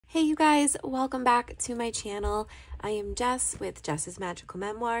Hey you guys, welcome back to my channel. I am Jess with Jess's Magical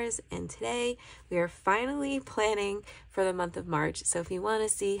Memoirs, and today we are finally planning for the month of March. So if you want to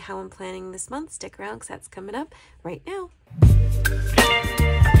see how I'm planning this month, stick around because that's coming up right now.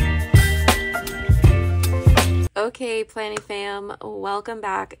 Okay, planning fam, welcome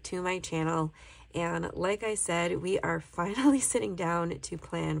back to my channel. And like I said, we are finally sitting down to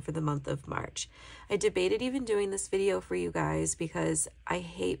plan for the month of March. I debated even doing this video for you guys because I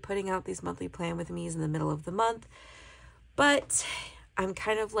hate putting out these monthly plan with me's in the middle of the month, but I'm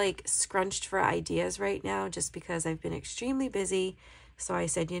kind of like scrunched for ideas right now just because I've been extremely busy. So I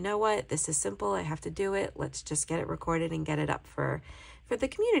said, you know what, this is simple. I have to do it. Let's just get it recorded and get it up for the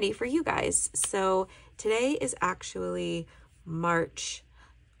community, for you guys. So today is actually March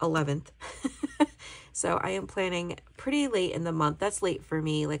 11th. So I am planning pretty late in the month. That's late for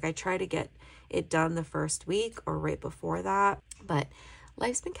me. Like I try to get it done the first week or right before that, but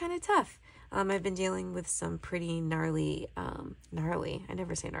life's been kind of tough. I've been dealing with some pretty gnarly, I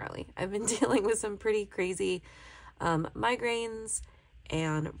never say gnarly. I've been dealing with some pretty crazy migraines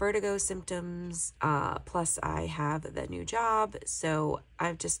and vertigo symptoms. Plus I have that new job. So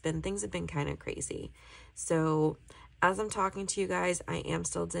things have been kind of crazy. So as I'm talking to you guys, I am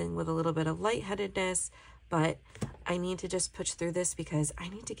still dealing with a little bit of lightheadedness, but I need to just push through this because I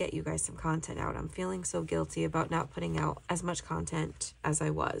need to get you guys some content out. I'm feeling so guilty about not putting out as much content as I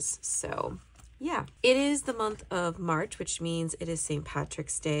was. So yeah, it is the month of March, which means it is St.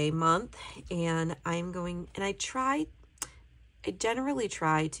 Patrick's Day month. And I generally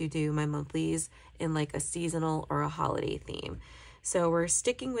try to do my monthlies in like a seasonal or a holiday theme. So we're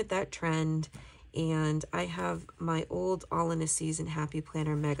sticking with that trend. And I have my old All in a Season Happy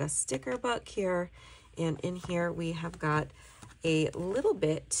Planner Mega sticker book here. And in here we have got a little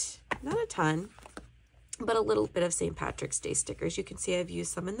bit, not a ton, but a little bit of St. Patrick's Day stickers. You can see I've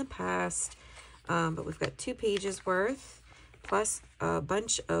used some in the past, but we've got 2 pages worth, plus a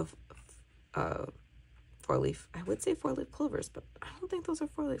bunch of I would say 4-leaf clovers, but I don't think those are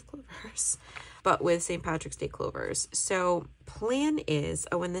 4-leaf clovers, but with St. Patrick's Day clovers. So plan is,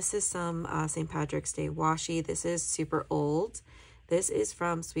 and this is some St. Patrick's Day washi. This is super old. This is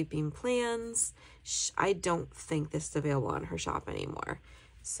from Sweet Bean Plans. I don't think this is available on her shop anymore.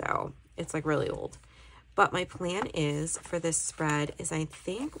 So it's like really old. But my plan is for this spread is I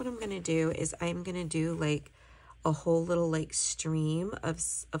think what I'm going to do is I'm going to do like a whole little like stream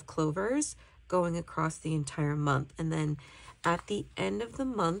of clovers going across the entire month. And then at the end of the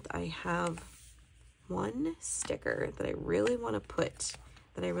month, I have one sticker that I really want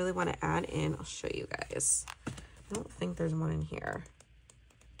to add in. I'll show you guys. I don't think there's one in here,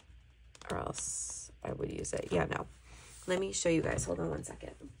 or else I would use it. Yeah, no. Let me show you guys. Hold on one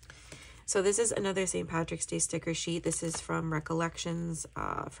second. So this is another St. Patrick's Day sticker sheet. This is from Recollections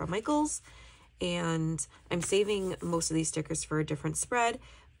from Michaels. And I'm saving most of these stickers for a different spread,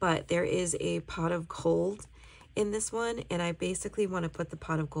 but there is a pot of gold in this one, and I basically want to put the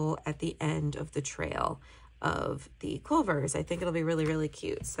pot of gold at the end of the trail of the clovers. I think it'll be really, really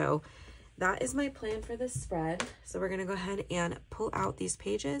cute. So that is my plan for this spread. So we're going to go ahead and pull out these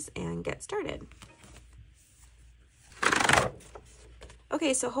pages and get started.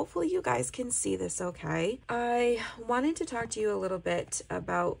 Okay, so hopefully you guys can see this okay. I wanted to talk to you a little bit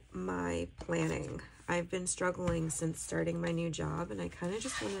about my planning. I've been struggling since starting my new job, and I kind of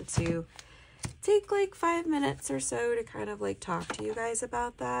just wanted to take like 5 minutes or so to kind of like talk to you guys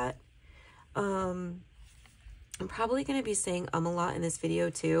about that. I'm probably going to be saying a lot in this video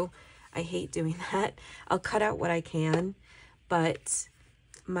too. I hate doing that. I'll cut out what I can, but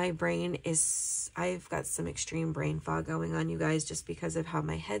my brain is, I've got some extreme brain fog going on, you guys, just because of how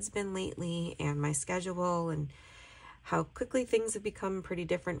my head's been lately and my schedule and how quickly things have become pretty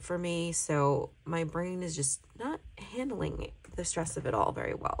different for me. So my brain is just not handling the stress of it all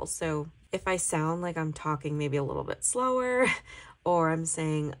very well. So if I sound like I'm talking maybe a little bit slower, or I'm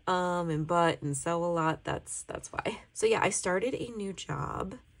saying and but and so a lot, that's why. So yeah, I started a new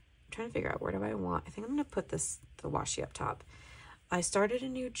job. I'm trying to figure out where do I want. I think I'm gonna put the washi up top. I started a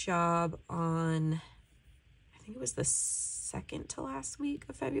new job on, I think it was the second to last week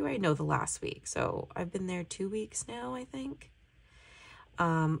of February. No, the last week. So I've been there 2 weeks now, I think.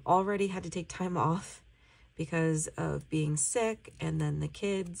 Already had to take time off because of being sick and then the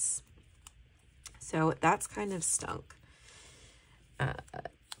kids. So that's kind of stunk.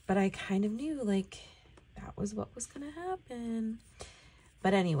 But I kind of knew like that was what was going to happen.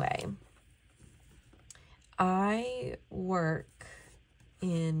 But anyway, I work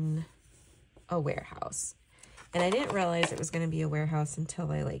in a warehouse. And I didn't realize it was going to be a warehouse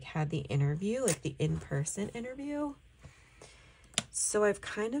until I like had the interview, like the in-person interview. So I've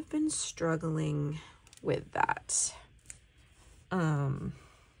kind of been struggling with that.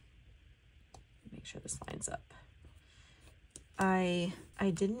 Make sure this lines up. I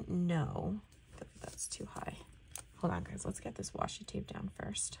didn't know that that's too high. Hold on, guys. Let's get this washi tape down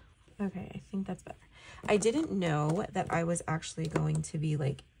first. Okay, I think that's better. I didn't know that I was actually going to be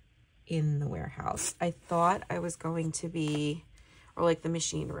like in the warehouse. I thought I was going to be, or like the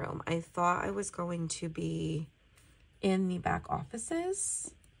machine room. I thought I was going to be in the back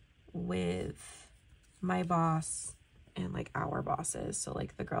offices with my boss and like our bosses. So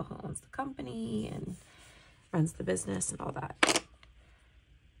like the girl who owns the company and runs the business and all that.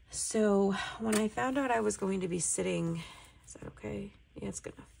 So when I found out I was going to be sitting, is that okay? Yeah, it's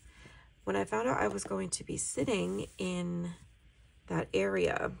good enough. When I found out I was going to be sitting in that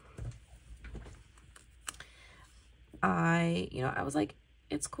area, I was like,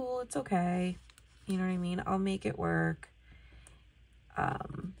 it's cool, it's okay. You know what I mean? I'll make it work.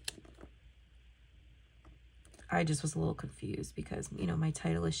 I just was a little confused because, my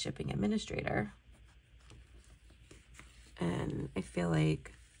title is shipping administrator. And I feel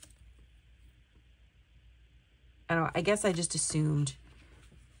like, I guess I just assumed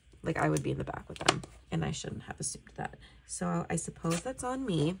like I would be in the back with them, and I shouldn't have assumed that. So I suppose that's on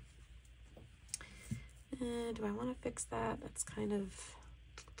me. Do I want to fix that? That's kind of,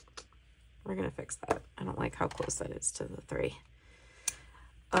 we're going to fix that. I don't like how close that is to the 3.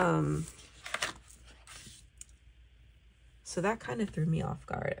 So that kind of threw me off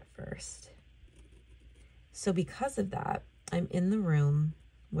guard at first. So because of that, I'm in the room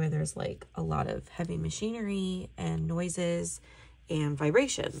where there's like a lot of heavy machinery and noises and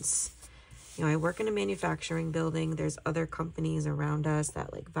vibrations. I work in a manufacturing building. There's other companies around us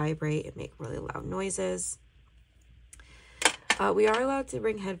that like vibrate and make really loud noises. We are allowed to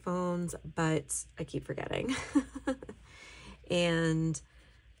bring headphones, but I keep forgetting. And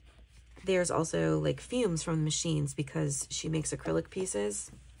there's also like fumes from the machines because she makes acrylic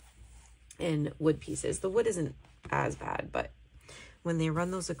pieces and wood pieces. The wood isn't as bad, but when they run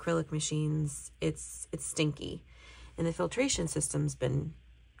those acrylic machines, it's stinky, and the filtration system's been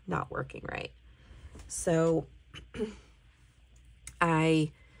not working right. So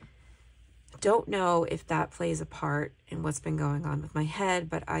I don't know if that plays a part in what's been going on with my head,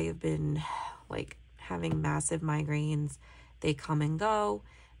 but I have been like having massive migraines. They come and go.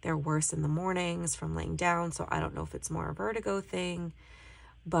 They're worse in the mornings from laying down. So I don't know if it's more a vertigo thing,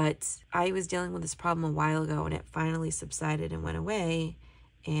 but I was dealing with this problem a while ago, and it finally subsided and went away,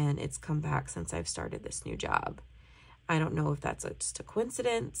 and it's come back since I've started this new job. I don't know if that's just a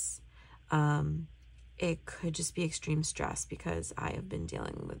coincidence. It could just be extreme stress because I have been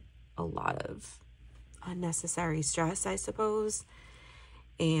dealing with a lot of unnecessary stress, I suppose.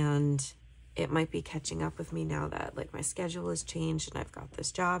 And it might be catching up with me now that like my schedule has changed and I've got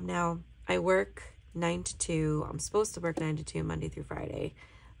this job now. I work 9 to 2. I'm supposed to work 9 to 2 Monday through Friday.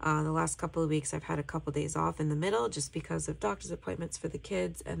 The last couple of weeks I've had a couple days off in the middle just because of doctor's appointments for the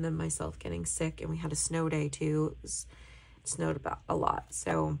kids and then myself getting sick, and we had a snow day too. It snowed about a lot.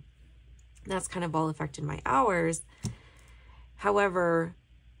 So that's kind of all affected my hours. However,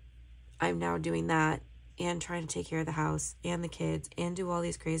 I'm now doing that and trying to take care of the house and the kids and do all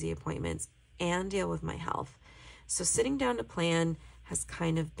these crazy appointments and deal with my health. So sitting down to plan has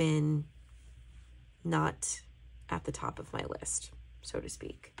kind of been not at the top of my list, so to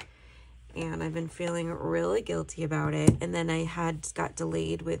speak. And I've been feeling really guilty about it. And then I got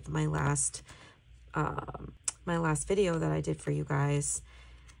delayed with my last video that I did for you guys.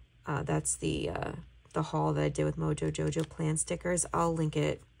 That's the haul that I did with Mojo Jojo plan stickers. I'll link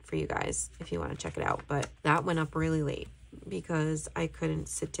it for you guys if you want to check it out. But that went up really late because I couldn't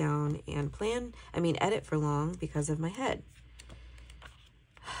sit down and edit for long because of my head.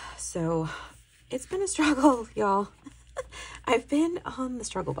 So it's been a struggle, y'all. I've been on the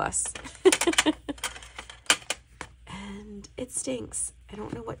struggle bus. And it stinks. I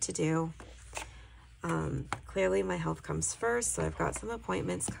don't know what to do. Clearly my health comes first, so I've got some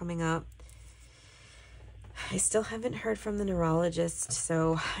appointments coming up. I still haven't heard from the neurologist,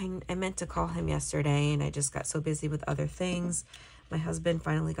 so I meant to call him yesterday, and I just got so busy with other things. My husband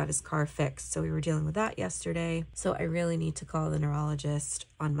finally got his car fixed, so we were dealing with that yesterday. So I really need to call the neurologist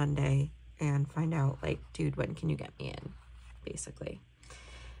on Monday and find out, like, dude, when can you get me in, basically,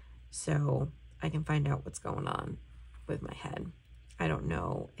 so I can find out what's going on with my head. I don't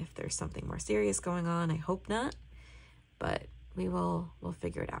know if there's something more serious going on. I hope not, but we'll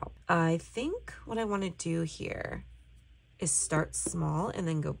figure it out. I think what I want to do here is start small and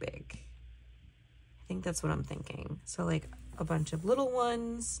then go big. I think that's what I'm thinking. So like a bunch of little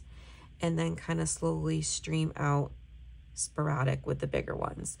ones and then kind of slowly stream out sporadic with the bigger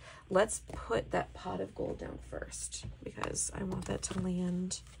ones. Let's put that pot of gold down first because I want that to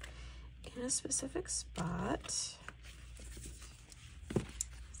land in a specific spot.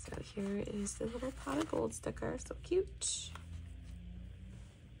 So here is the little pot of gold sticker, so cute.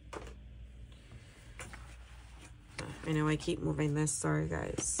 I know I keep moving this, sorry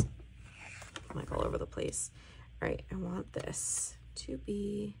guys. I'm like all over the place. All right, I want this to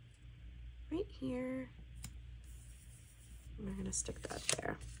be right here. We're gonna stick that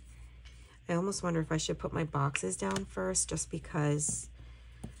there. I almost wonder if I should put my boxes down first just because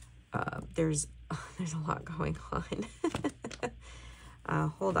there's a lot going on.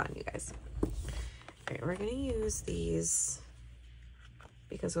 Hold on, you guys. All right, we're gonna use these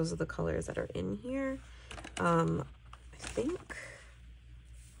because those are the colors that are in here. I think,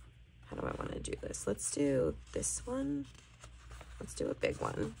 how do I want to do this? Let's do this one. Let's do a big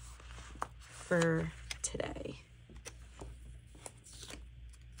one for today.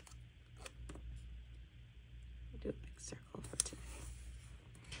 Do a big circle for today.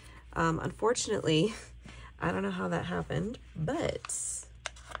 Unfortunately, I don't know how that happened, but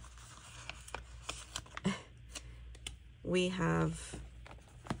we have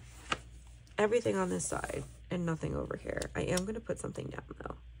everything on this side and nothing over here. I am going to put something down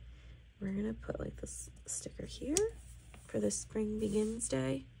though. We're going to put like this sticker here for the Spring Begins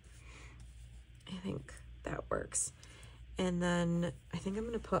Day. I think that works. And then I think I'm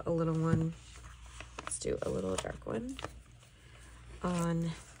going to put a little one, let's do a little dark one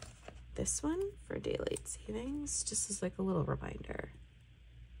on this one for daylight savings, just as like a little reminder.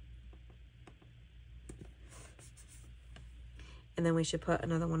 And then we should put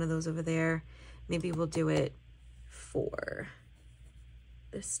another one of those over there. Maybe we'll do it for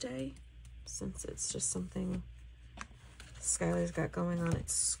this day, since it's just something Skylar's got going on at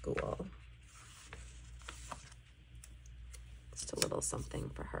school. Just a little something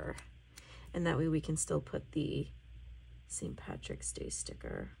for her. And that way we can still put the St. Patrick's Day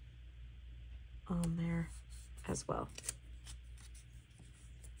sticker on there as well.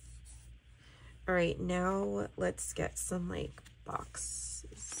 All right, now let's get some like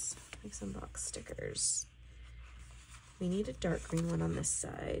boxes, like some box stickers. We need a dark green one on this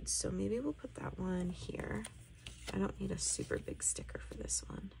side, so maybe we'll put that one here. I don't need a super big sticker for this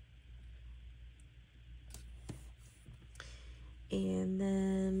one. And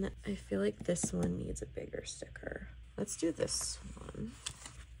then I feel like this one needs a bigger sticker. Let's do this one.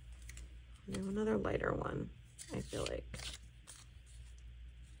 Do another lighter one, I feel like.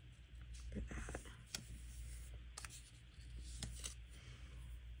 For that.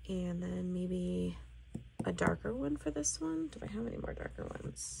 And then maybe a darker one for this one. Do I have any more darker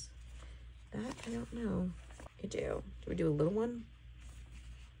ones? That I don't know. I do. Do we do a little one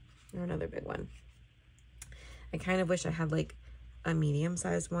or another big one? I kind of wish I had like a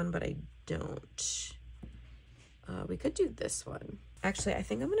medium-sized one, but I don't. We could do this one. Actually, I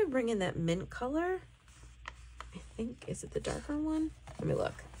think I'm gonna bring in that mint color. I think, is it the darker one? Let me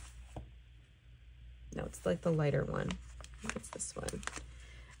look. No, it's like the lighter one. I think it's this one.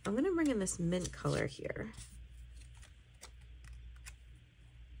 I'm gonna bring in this mint color here.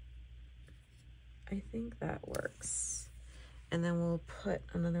 I think that works. And then we'll put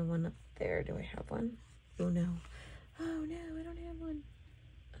another one up there. Do I have one? Oh no. Oh no, I don't have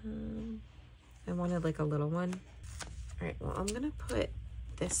one. I wanted like a little one. All right, well, I'm gonna put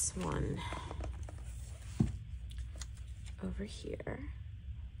this one over here.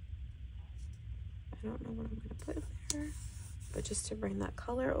 I don't know what I'm gonna put there, but just to bring that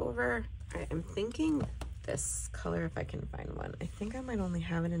color over. All right, I'm thinking this color, if I can find one. I think I might only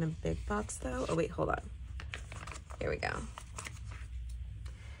have it in a big box though. Oh wait, hold on. Here we go.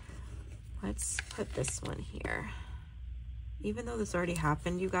 Let's put this one here. Even though this already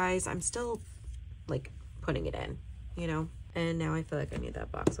happened, you guys, I'm still like putting it in, you know? And now I feel like I need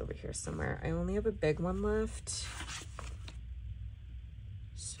that box over here somewhere. I only have a big one left.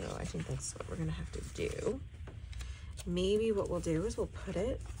 So I think that's what we're gonna have to do. Maybe what we'll do is we'll put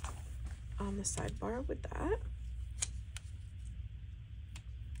it on the sidebar with that.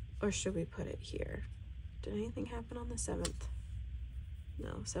 Or should we put it here? Did anything happen on the 7th?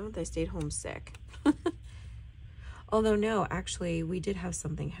 No, 7th I stayed home sick. Although no, actually we did have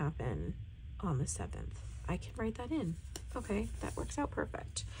something happen on the 7th. I can write that in. Okay, that works out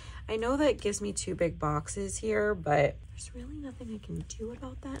perfect. I know that gives me 2 big boxes here, but there's really nothing I can do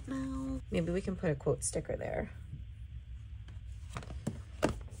about that now. Maybe we can put a quote sticker there.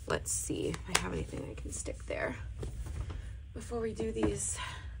 Let's see if I have anything I can stick there before we do these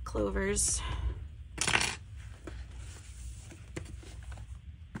clovers.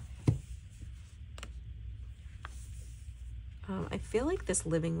 feel like this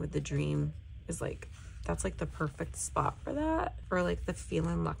living with the dream is like, that's like the perfect spot for that, or like the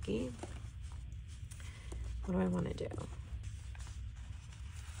feeling lucky. What do I want to do?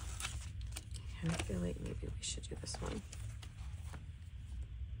 I feel like maybe we should do this one.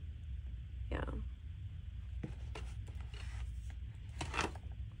 Yeah.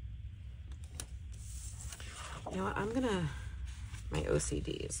 You know what? I'm gonna, my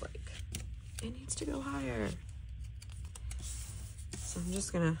OCD is like, it needs to go higher. So I'm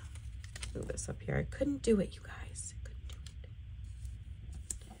just gonna move this up here. I couldn't do it, you guys. I couldn't do it.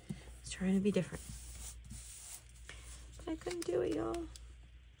 I was trying to be different. But I couldn't do it, y'all.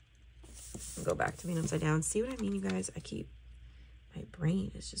 I'll go back to being upside down. See what I mean, you guys? My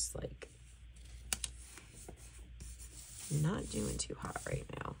brain is just like not doing too hot right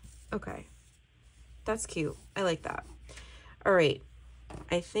now. Okay. That's cute. I like that. All right.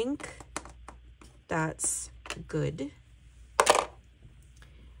 I think that's good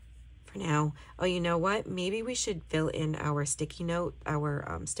for now. Oh, you know what? Maybe we should fill in our sticky note,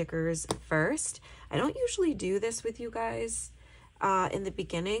 our stickers first. I don't usually do this with you guys in the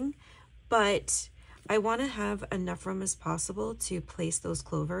beginning, but I want to have enough room as possible to place those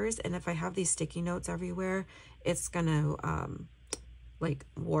clovers. And if I have these sticky notes everywhere, it's gonna like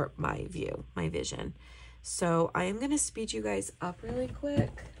warp my view, my vision. So I am gonna speed you guys up really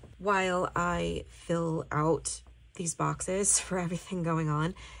quick while I fill out these boxes for everything going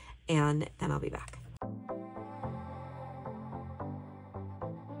on, and then I'll be back.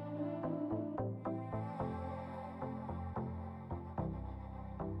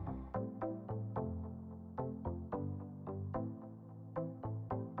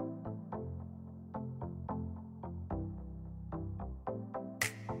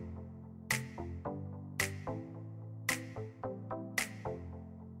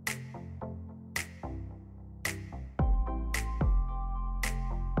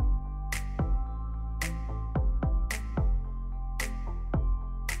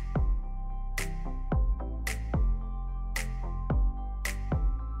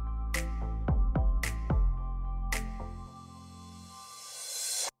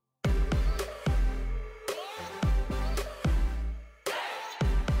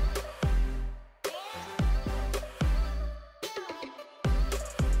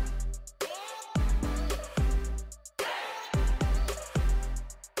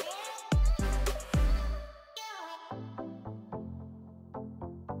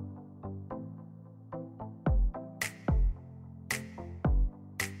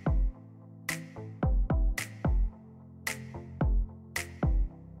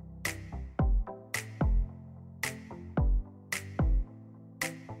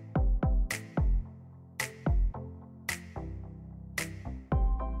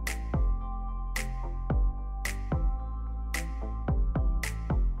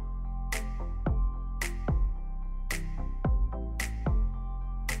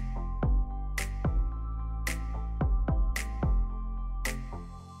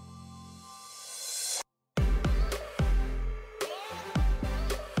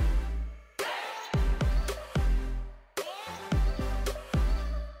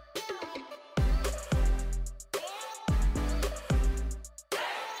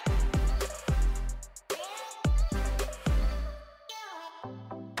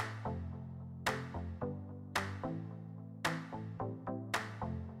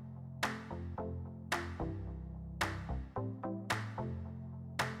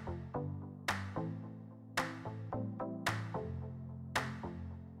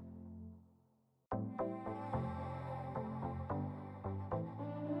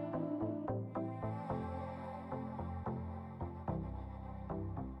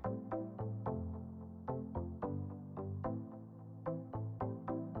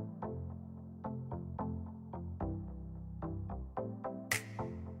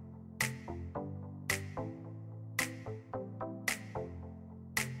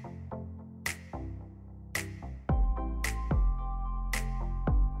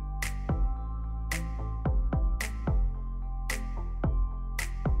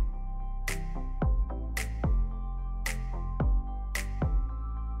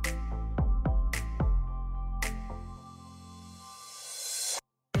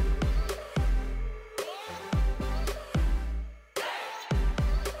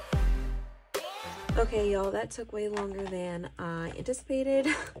 Okay, y'all, that took way longer than I anticipated.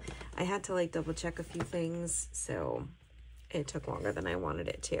 I had to like double check a few things, so it took longer than I wanted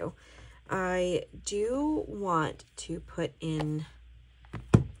it to. I do want to put in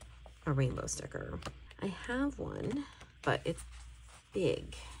a rainbow sticker. I have one, but it's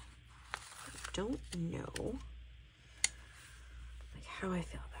big. I don't know how I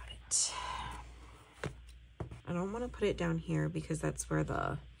feel about it. I don't want to put it down here because that's where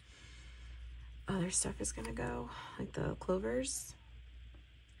the other stuff is gonna go, like the clovers.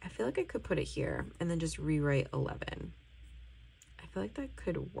 I feel like I could put it here and then just rewrite 11. I feel like that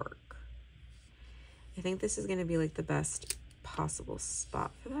could work. I think this is gonna be like the best possible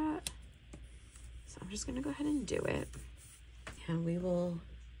spot for that. So I'm just gonna go ahead and do it. And we will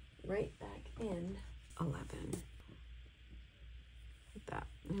write back in 11. Like that.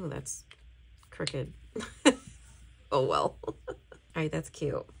 Oh, that's crooked. Oh well. All right, that's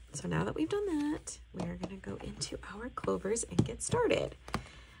cute. So now that we've done that, we are gonna go into our clovers and get started.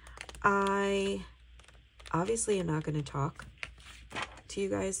 I obviously am not gonna talk to you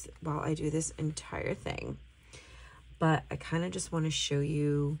guys while I do this entire thing, but I kind of just want to show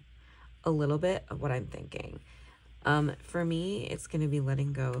you a little bit of what I'm thinking. For me, it's gonna be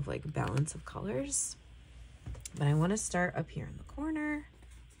letting go of like balance of colors, but I want to start up here in the corner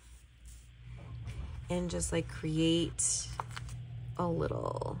and just like create a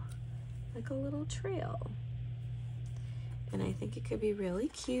little trail. And I think it could be really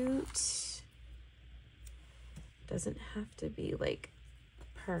cute. Doesn't have to be like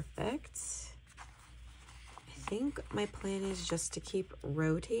perfect. I think my plan is just to keep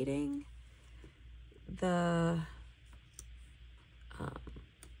rotating the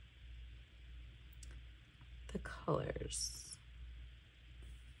colors.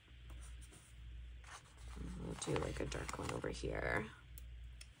 We'll do like a dark one over here.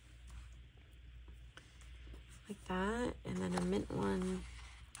 Like that, and then a mint one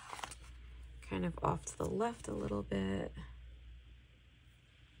kind of off to the left a little bit.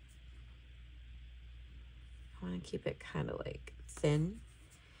 I want to keep it kind of like thin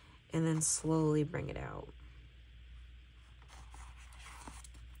and then slowly bring it out.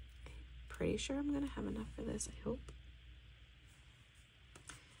 Pretty sure I'm gonna have enough for this, I hope.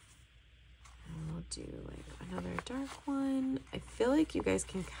 And we'll do like another dark one. I feel like you guys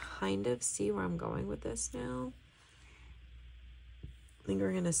can kind of see where I'm going with this now. I think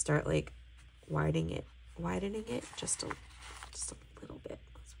we're gonna start like widening it just a little bit.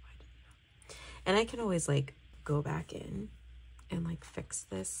 Let's widen it up. And I can always like go back in and like fix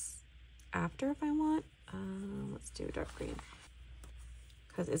this after if I want. Let's do a dark green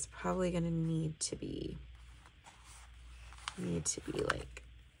because it's probably gonna need to be like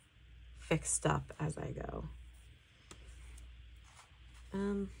fixed up as I go. I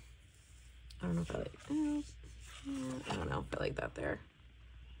don't know if I like. I don't know if I like that there.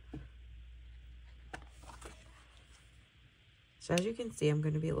 So as you can see, I'm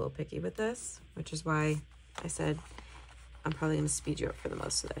going to be a little picky with this, which is why I said I'm probably going to speed you up for the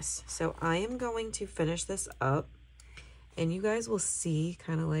most of this. So I am going to finish this up, and you guys will see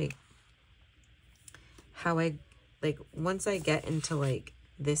kind of like how I, like once I get into like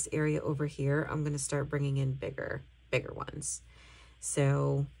this area over here, I'm going to start bringing in bigger ones.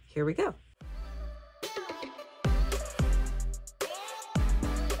 So here we go.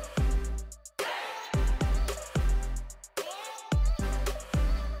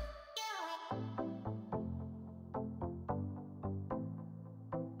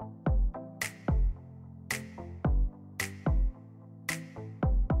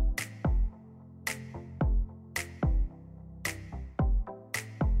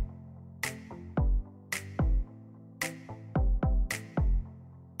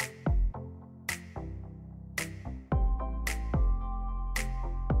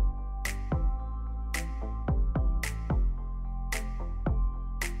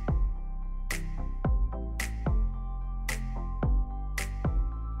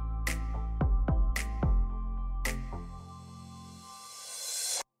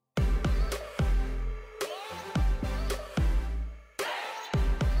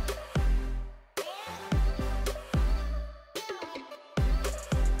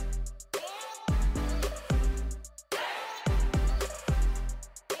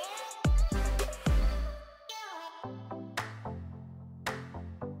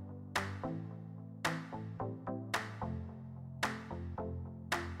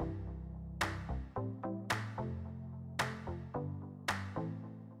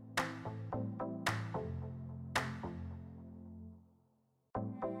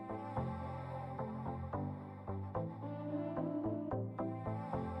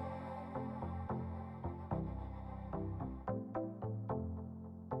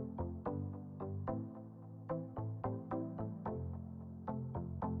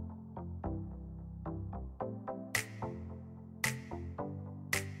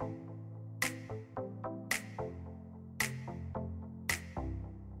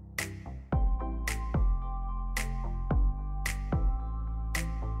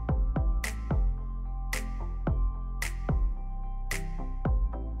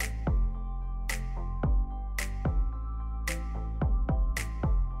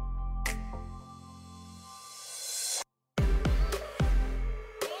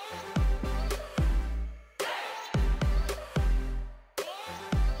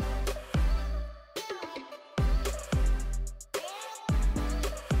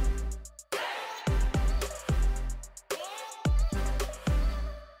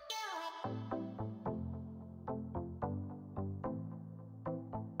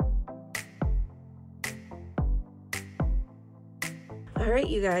 All right,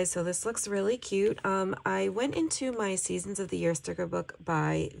 you guys, so this looks really cute. I went into my Seasons of the Year sticker book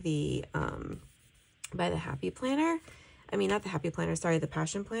by the Happy Planner. I mean, not the Happy Planner, sorry, the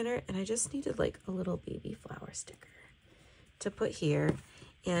Passion Planner. And I just needed like a little baby flower sticker to put here.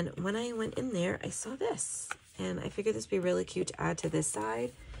 And when I went in there, I saw this. And I figured this would be really cute to add to this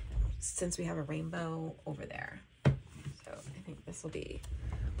side since we have a rainbow over there. So I think this will be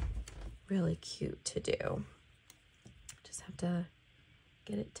really cute to do. Just have to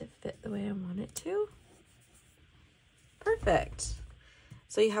get it to fit the way I want it to. Perfect.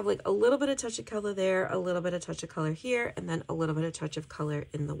 So you have like a little bit of touch of color there, a little bit of touch of color here, and then a little bit of touch of color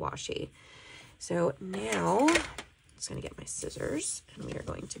in the washi. So now I'm just going to get my scissors and we are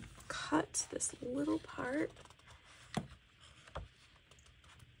going to cut this little part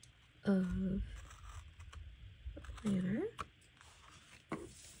of the planner.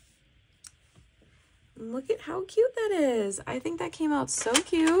 Look at how cute that is. I think that came out so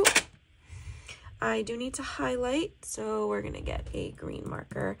cute. I do need to highlight, so we're gonna get a green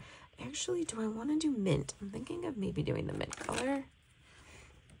marker. Actually, do I want to do mint? I'm thinking of maybe doing the mint color.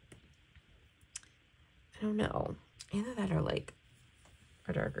 I don't know. Either that or like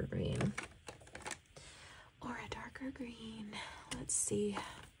a darker green. Or a darker green. Let's see.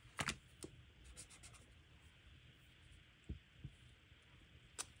 I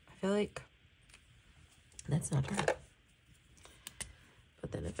feel like that's not dark.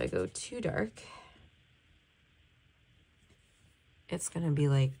 But then if I go too dark, it's going to be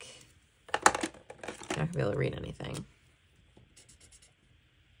like, I'm not going to be able to read anything.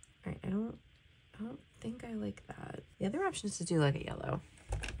 All right, I don't think I like that. The other option is to do like a yellow.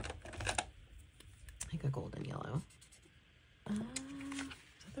 Like a golden yellow. Is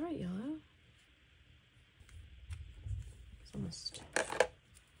that the right yellow? It's almost...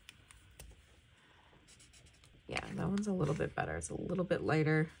 Yeah, that one's a little bit better. It's a little bit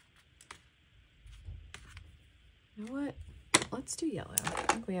lighter. You know what? Let's do yellow.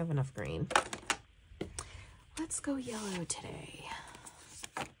 I think we have enough green. Let's go yellow today.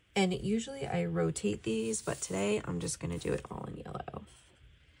 And usually I rotate these, but today I'm just going to do it all in yellow.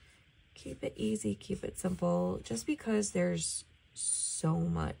 Keep it easy, keep it simple. Just because there's so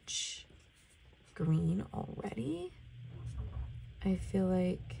much green already, I feel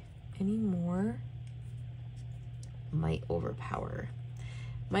like any more might overpower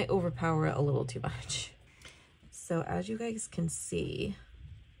a little too much. So as you guys can see,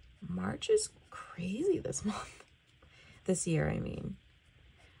 March is crazy this month. This year, I mean.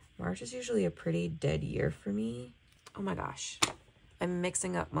 March is usually a pretty dead year for me. Oh my gosh. I'm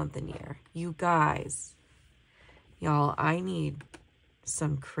mixing up month and year. You guys. Y'all, I need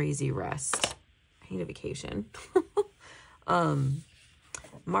some crazy rest. I need a vacation.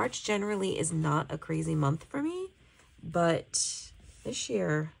 March generally is not a crazy month for me, but this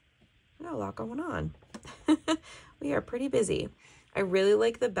year, I got a lot going on. We are pretty busy. I really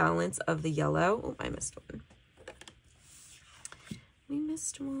like the balance of the yellow. Oh, I missed one. We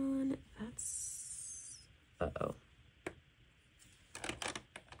missed one. That's... Uh-oh.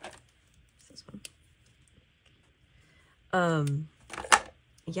 This one.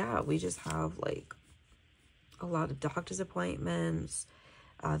 Yeah, we just have, like, a lot of doctor's appointments.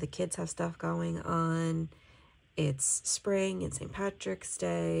 The kids have stuff going on. It's spring and St. Patrick's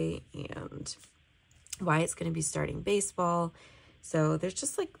Day, and Wyatt's going to be starting baseball. So there's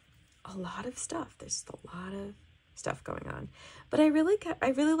just like a lot of stuff. There's a lot of stuff going on. But I really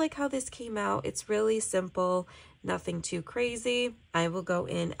like how this came out. It's really simple, nothing too crazy. I will go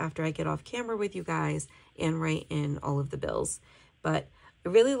in after I get off camera with you guys and write in all of the bills. But I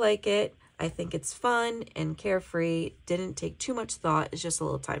really like it. I think it's fun and carefree. Didn't take too much thought. It's just a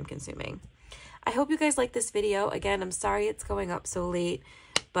little time consuming. I hope you guys like this video. Again, I'm sorry it's going up so late,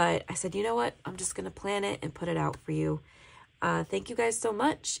 but I said, you know what? I'm just going to plan it and put it out for you. Thank you guys so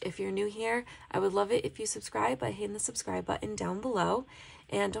much. If you're new here, I would love it if you subscribe by hitting the subscribe button down below.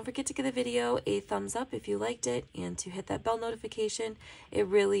 And don't forget to give the video a thumbs up if you liked it and to hit that bell notification. It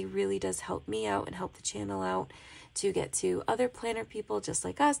really, really does help me out and help the channel out to get to other planner people just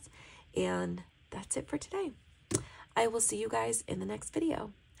like us. And that's it for today. I will see you guys in the next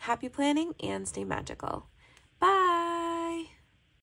video. Happy planning and stay magical. Bye.